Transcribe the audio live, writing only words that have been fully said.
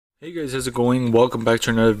Hey guys, how's it going? Welcome back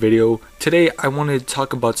to another video. Today I wanted to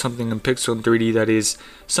talk about something in Pixel 3D that is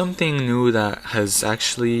something new that has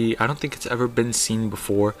actually, I don't think it's ever been seen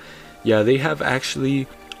before. Yeah, they have actually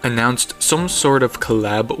announced some sort of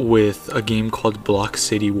collab with a game called Block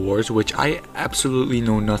City Wars, which I absolutely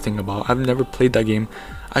know nothing about. I've never played that game.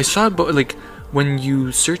 I saw it, but like when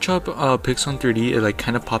you search up Pixel 3D, it like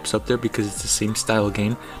kind of pops up there because it's the same style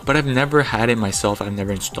game, but I've never had it myself. I've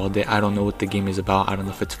never installed it. I don't know what the game is about. I don't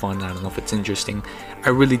know if it's fun. I don't know if it's interesting. I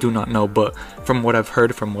really do not know, but from what I've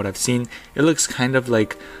heard, from what I've seen, it looks kind of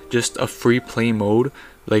like just a free play mode.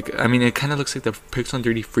 Like, I mean, it kind of looks like the Pixel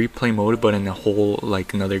 3D free play mode, but in a whole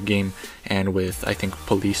like another game, and with I think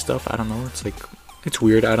police stuff. I don't know. It's like, it's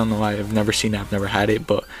weird. I don't know. I've never seen it. I've never had it,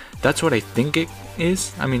 but that's what I think it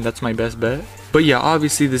is. I mean, that's my best bet. But yeah,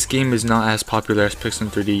 obviously this game is not as popular as Pixel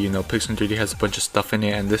 3D. You know, Pixel 3D has a bunch of stuff in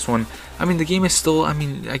it, and this one, I mean, the game is still, I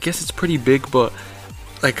mean, I guess it's pretty big, but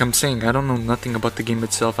like I'm saying, I don't know nothing about the game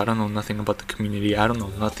itself. I don't know nothing about the community. I don't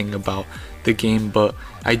know nothing about the game, but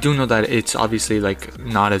I do know that it's obviously like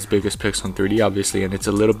not as big as Pixel 3D, obviously, and it's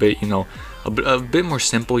a little bit, you know, a bit more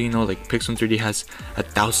simple. You know, like Pixel 3D has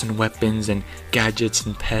 1,000 weapons and gadgets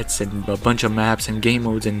and pets and a bunch of maps and game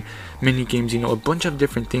modes and mini games. You know, a bunch of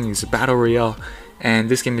different things, battle royale. And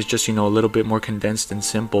this game is just, you know, a little bit more condensed and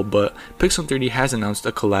simple. But Pixel 3D has announced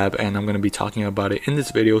a collab, and I'm going to be talking about it in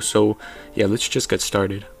this video. So yeah, let's just get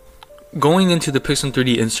started. Going into the Pixel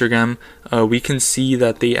 3D Instagram, we can see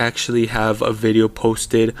that they actually have a video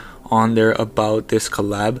posted on there about this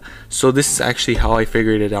collab. So this is actually how I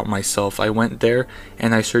figured it out myself. I went there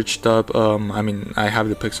and I searched up, I mean, I have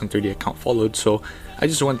the Pixel 3D account followed, so I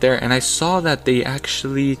just went there and I saw that they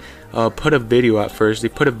actually put a video at first. They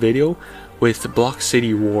put a video with Block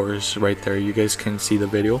City Wars right there. You guys can see the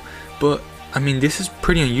video, but I mean, this is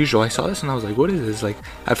pretty unusual. I saw this and I was like, what is this? Like,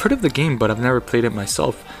 I've heard of the game, but I've never played it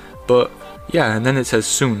myself. But yeah, and then it says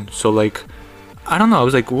soon, so like, I don't know, I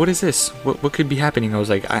was like, what is this? What could be happening? I was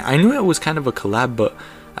like, I knew it was kind of a collab, but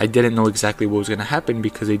I didn't know exactly what was going to happen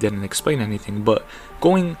because they didn't explain anything. But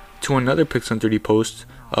going to another Pixel 3D post,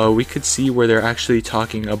 we could see where they're actually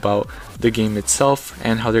talking about the game itself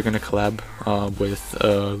and how they're going to collab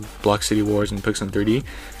with Block City Wars and Pixel 3D.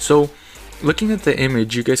 So looking at the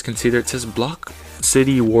image, you guys can see that it says Block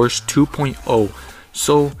City Wars 2.0.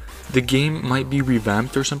 So the game might be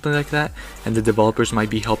revamped or something like that, and the developers might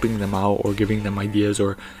be helping them out or giving them ideas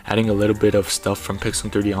or adding a little bit of stuff from Pixel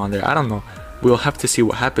 3D on there. I don't know. We'll have to see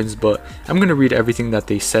what happens, but I'm going to read everything that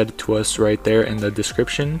they said to us right there in the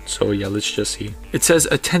description. So yeah, let's just see. It says,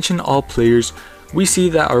 "Attention all players. We see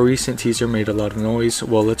that our recent teaser made a lot of noise.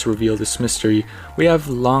 Well, let's reveal this mystery. We have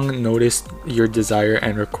long noticed your desire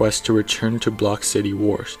and request to return to Block City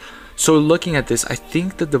Wars." So looking at this, I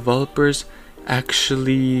think the developers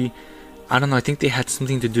actually, I don't know, I think they had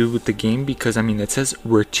something to do with the game, because I mean, it says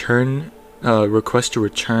return, request to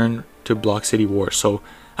return to Block City Wars. So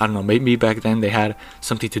I don't know, maybe back then they had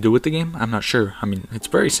something to do with the game. I'm not sure. I mean, it's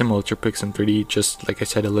very similar to Pixel 3D, just like I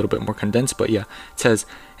said, a little bit more condensed. But yeah, it says,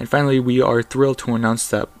 "And finally, we are thrilled to announce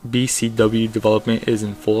that BCW development is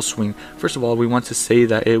in full swing. First of all, we want to say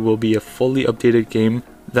that it will be a fully updated game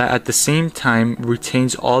that at the same time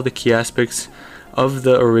retains all the key aspects of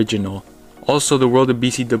the original. Also, the world of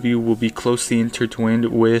BCW will be closely intertwined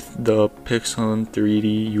with the Pixel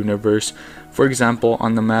 3D universe. For example,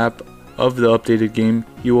 on the map of the updated game,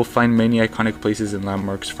 you will find many iconic places and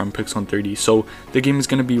landmarks from Pixel 3D. So the game is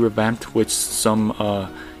going to be revamped with some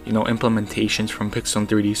you know, implementations from Pixel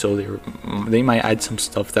 3D. So they might add some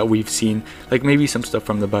stuff that we've seen, like maybe some stuff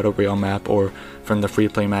from the battle royale map or from the free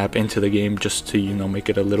play map into the game, just to, you know, make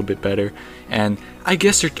it a little bit better. And I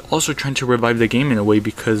guess they're also trying to revive the game in a way,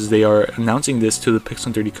 because they are announcing this to the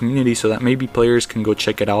Pixel 3D community so that maybe players can go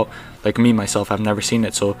check it out. Like me myself, I've never seen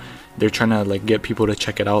it, so they're trying to like get people to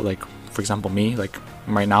check it out. Like, for example, me, like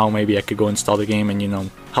right now, maybe I could go install the game and, you know,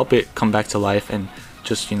 help it come back to life and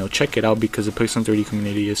just, you know, check it out, because the Pixel 3D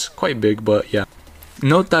community is quite big. But yeah,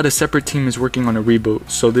 note that a separate team is working on a reboot,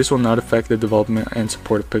 so this will not affect the development and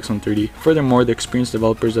support of Pixel 3D. Furthermore, the experienced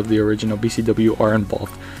developers of the original BCW are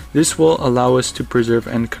involved. This will allow us to preserve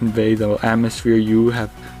and convey the atmosphere you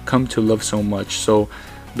have come to love so much." So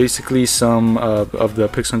basically, some of the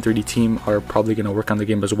Pixel 3D team are probably going to work on the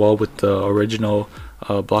game as well with the original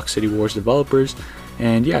Block City Wars developers.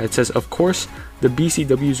 And yeah, it says, "Of course, the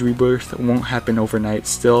BCW's rebirth won't happen overnight.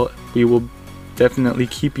 Still, we will definitely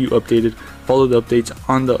keep you updated. Follow the updates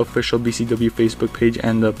on the official BCW Facebook page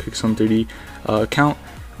and the Pixel 3D account,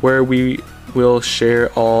 where we will share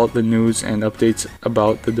all the news and updates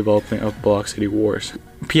about the development of Block City Wars."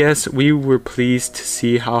 P.S. We were pleased to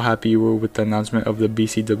see how happy you were with the announcement of the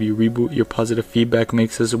BCW reboot. Your positive feedback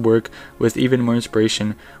makes us work with even more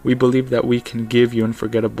inspiration. We believe that we can give you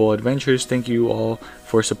unforgettable adventures. Thank you all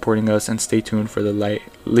for supporting us, and stay tuned for the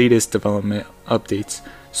latest development updates.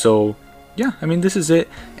 So yeah, I mean, this is it,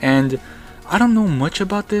 and I don't know much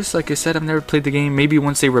about this. Like I said, I've never played the game. Maybe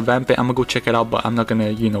once they revamp it, I'm gonna go check it out, but I'm not gonna,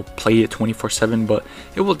 you know, play it 24/7. But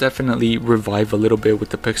it will definitely revive a little bit with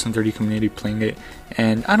the Pixel community playing it.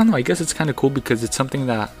 And I don't know, I guess it's kind of cool because it's something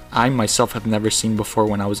that I myself have never seen before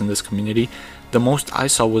when I was in this community. The most I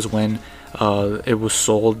saw was when it was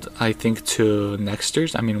sold, I think, to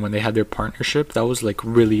Nexters. I mean, when they had their partnership, that was like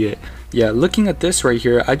really it. Yeah, looking at this right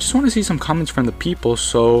here, I just want to see some comments from the people.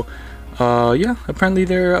 So yeah, apparently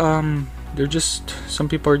they're just, some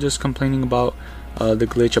people are just complaining about the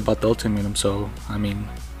glitch about the ultimatum. So I mean,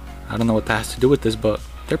 I don't know what that has to do with this, but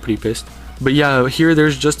they're pretty pissed. But yeah, here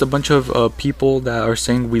there's just a bunch of people that are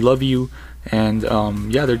saying we love you, and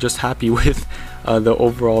yeah, they're just happy with the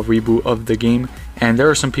overall reboot of the game. And there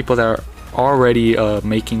are some people that are already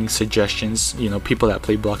making suggestions. You know, people that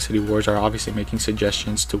play Block City Wars are obviously making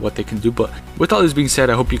suggestions to what they can do. But with all this being said,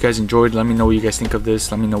 I hope you guys enjoyed. Let me know what you guys think of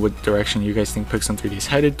this. Let me know what direction you guys think Pixel 3D is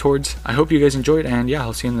headed towards. I hope you guys enjoyed, and yeah,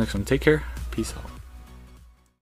 I'll see you in the next one. Take care. Peace out.